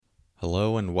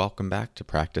Hello and welcome back to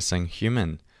Practicing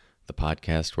Human, the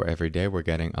podcast where every day we're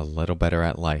getting a little better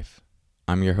at life.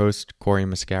 I'm your host, Corey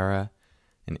Mascara,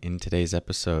 and in today's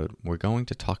episode, we're going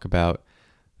to talk about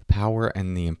the power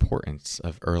and the importance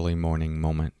of early morning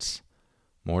moments.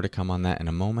 More to come on that in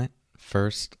a moment.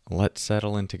 First, let's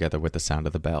settle in together with the sound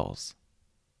of the bells.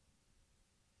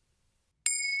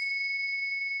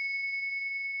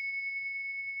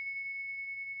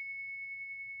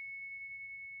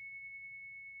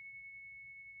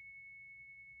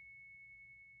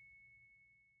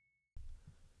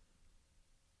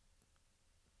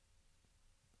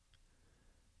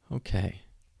 Okay,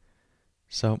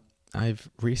 so I've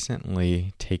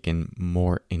recently taken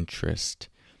more interest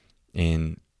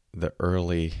in the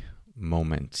early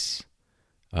moments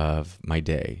of my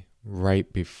day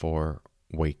right before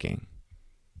waking.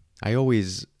 I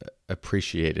always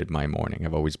appreciated my morning.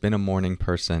 I've always been a morning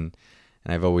person,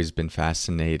 and I've always been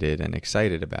fascinated and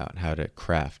excited about how to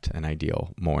craft an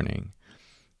ideal morning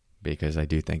because I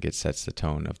do think it sets the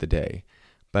tone of the day.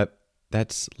 But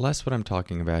that's less what I'm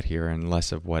talking about here and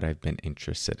less of what I've been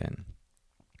interested in.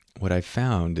 What I've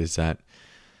found is that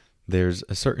there's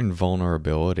a certain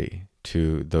vulnerability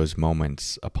to those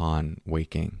moments upon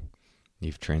waking.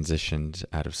 You've transitioned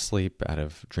out of sleep, out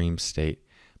of dream state,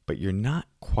 but you're not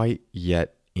quite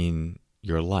yet in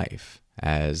your life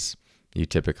as you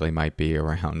typically might be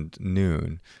around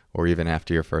noon or even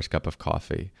after your first cup of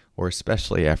coffee, or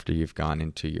especially after you've gone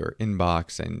into your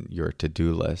inbox and your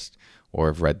to-do list or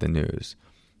have read the news.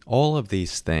 All of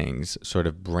these things sort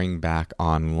of bring back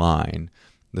online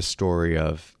the story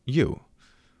of you,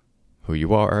 who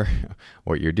you are,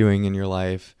 what you're doing in your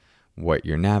life, what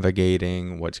you're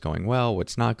navigating, what's going well,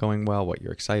 what's not going well, what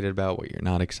you're excited about, what you're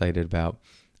not excited about,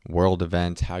 world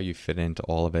events, how you fit into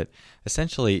all of it.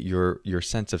 Essentially, your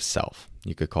sense of self.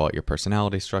 You could call it your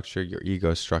personality structure, your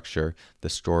ego structure, the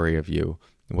story of you,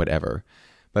 whatever.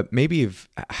 But maybe you've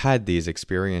had these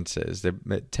experiences.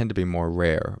 They tend to be more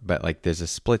rare, but like there's a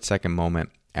split-second moment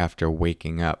after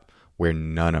waking up where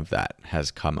none of that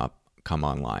has come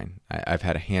online. I've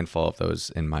had a handful of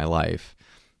those in my life,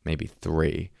 maybe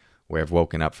 3, where I've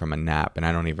woken up from a nap and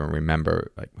I don't even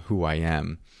remember like who I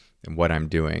am and what I'm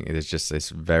doing. It is just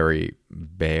this very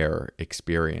bare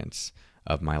experience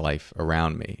of my life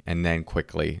around me. And then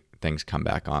quickly things come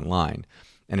back online.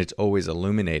 And it's always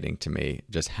illuminating to me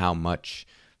just how much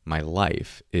my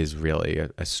life is really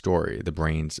a story, the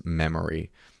brain's memory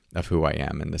of who I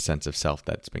am and the sense of self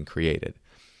that's been created.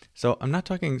 So I'm not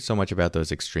talking so much about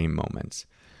those extreme moments,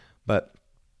 but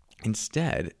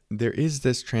instead, there is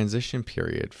this transition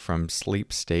period from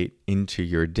sleep state into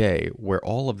your day where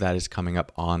all of that is coming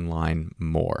up online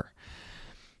more.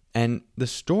 And the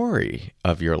story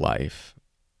of your life,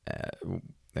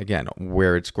 again,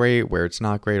 where it's great, where it's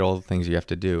not great, all the things you have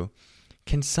to do,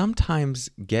 can sometimes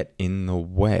get in the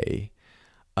way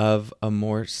of a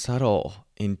more subtle,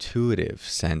 intuitive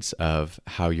sense of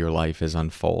how your life is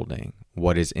unfolding,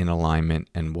 what is in alignment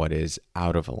and what is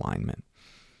out of alignment.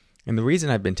 And the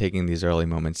reason I've been taking these early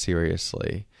moments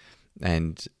seriously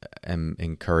and am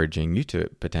encouraging you to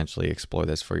potentially explore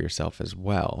this for yourself as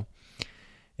well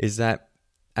is that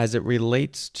as it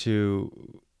relates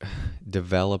to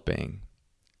developing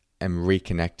and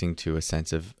reconnecting to a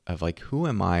sense of like, who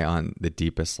am I on the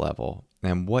deepest level?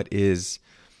 And what is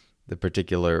the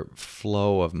particular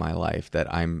flow of my life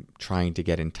that I'm trying to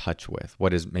get in touch with?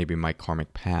 What is maybe my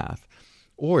karmic path?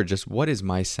 Or just what is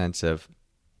my sense of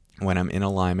when I'm in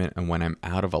alignment and when I'm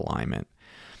out of alignment?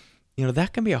 You know,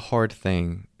 that can be a hard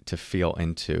thing to feel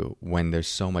into when there's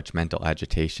so much mental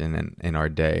agitation in our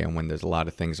day, and when there's a lot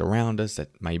of things around us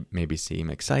that might maybe seem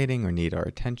exciting or need our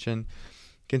attention.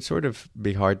 It can sort of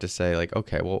be hard to say like,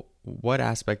 okay, well, what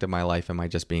aspect of my life am I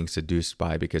just being seduced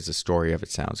by because the story of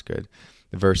it sounds good,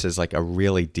 versus like a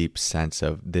really deep sense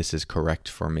of this is correct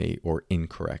for me or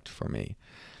incorrect for me.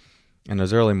 And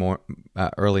those early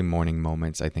morning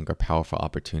moments, I think, are powerful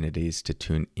opportunities to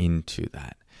tune into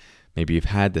that. Maybe you've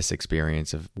had this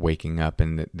experience of waking up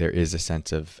and there is a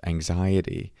sense of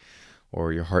anxiety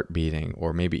or your heart beating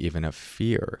or maybe even of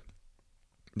fear.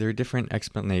 There are different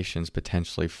explanations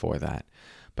potentially for that.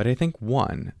 But I think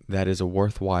one that is a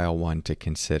worthwhile one to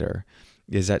consider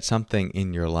is that something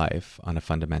in your life on a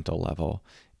fundamental level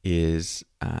is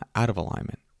out of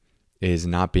alignment, is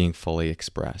not being fully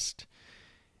expressed,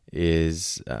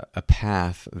 is a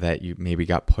path that you maybe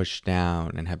got pushed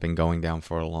down and have been going down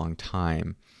for a long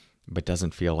time, but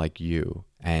doesn't feel like you.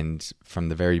 And from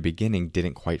the very beginning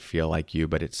didn't quite feel like you,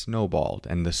 but it snowballed.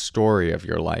 And the story of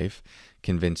your life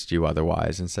convinced you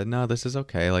otherwise and said, no, this is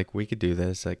okay. Like, we could do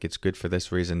this. Like, it's good for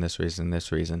this reason, this reason,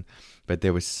 this reason. But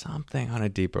there was something on a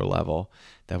deeper level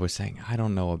that was saying, I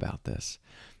don't know about this.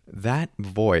 That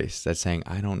voice that's saying,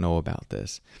 I don't know about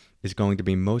this, is going to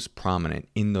be most prominent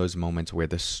in those moments where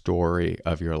the story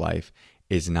of your life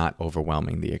is not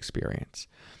overwhelming the experience.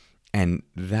 And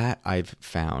that I've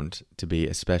found to be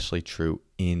especially true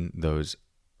in those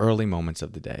early moments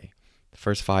of the day. The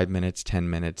first 5 minutes, 10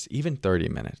 minutes, even 30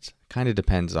 minutes. Kind of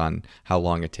depends on how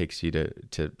long it takes you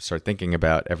to start thinking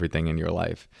about everything in your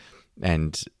life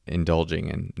and indulging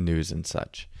in news and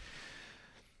such.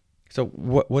 So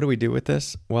what do we do with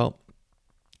this? Well,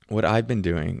 what I've been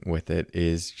doing with it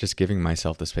is just giving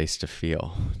myself the space to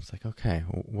feel. It's like, okay,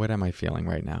 what am I feeling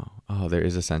right now? Oh, there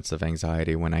is a sense of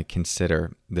anxiety when I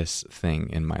consider this thing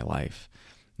in my life.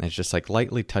 And it's just like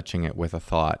lightly touching it with a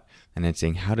thought and then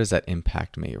seeing, how does that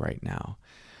impact me right now?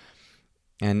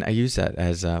 And I use that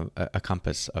as a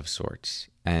compass of sorts,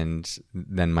 and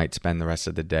then might spend the rest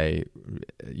of the day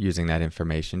using that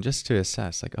information just to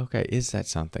assess, like, okay, is that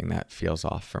something that feels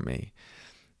off for me?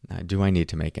 Do I need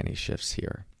to make any shifts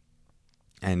here?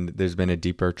 And there's been a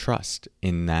deeper trust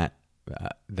in that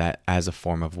as a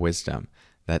form of wisdom,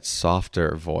 that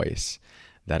softer voice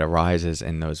that arises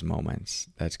in those moments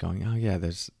that's going, oh yeah,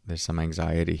 there's some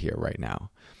anxiety here right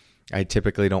now. I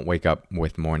typically don't wake up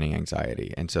with morning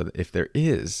anxiety. And so if there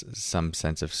is some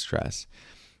sense of stress,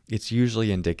 it's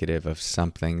usually indicative of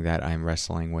something that I'm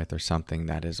wrestling with or something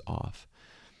that is off.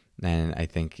 And I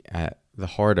think at the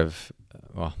heart of,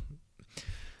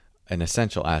 an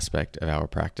essential aspect of our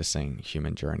practicing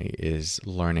human journey is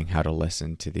learning how to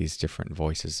listen to these different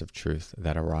voices of truth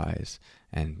that arise,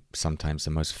 and sometimes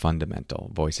the most fundamental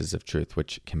voices of truth,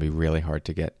 which can be really hard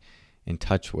to get in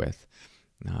touch with,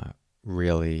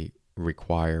 really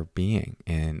require being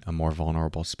in a more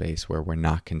vulnerable space where we're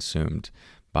not consumed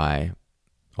by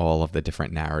all of the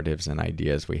different narratives and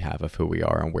ideas we have of who we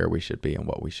are and where we should be and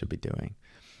what we should be doing.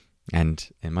 And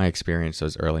in my experience,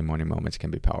 those early morning moments can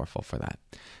be powerful for that.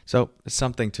 So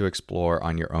something to explore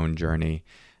on your own journey.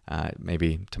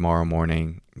 Maybe tomorrow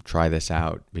morning, try this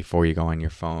out before you go on your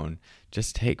phone.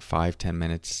 Just take 5-10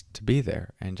 minutes to be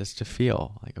there and just to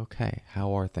feel like, okay,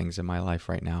 how are things in my life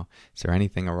right now? Is there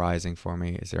anything arising for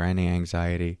me? Is there any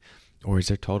anxiety? Or is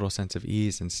there total sense of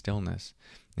ease and stillness?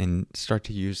 And start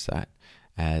to use that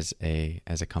as a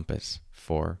compass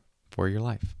for your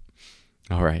life.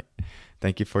 All right.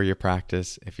 Thank you for your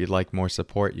practice. If you'd like more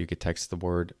support, you could text the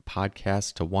word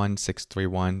podcast to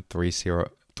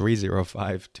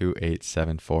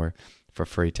 1-631-305-2874 for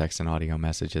free text and audio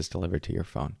messages delivered to your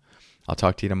phone. I'll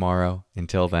talk to you tomorrow.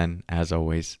 Until then, as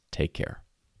always, take care.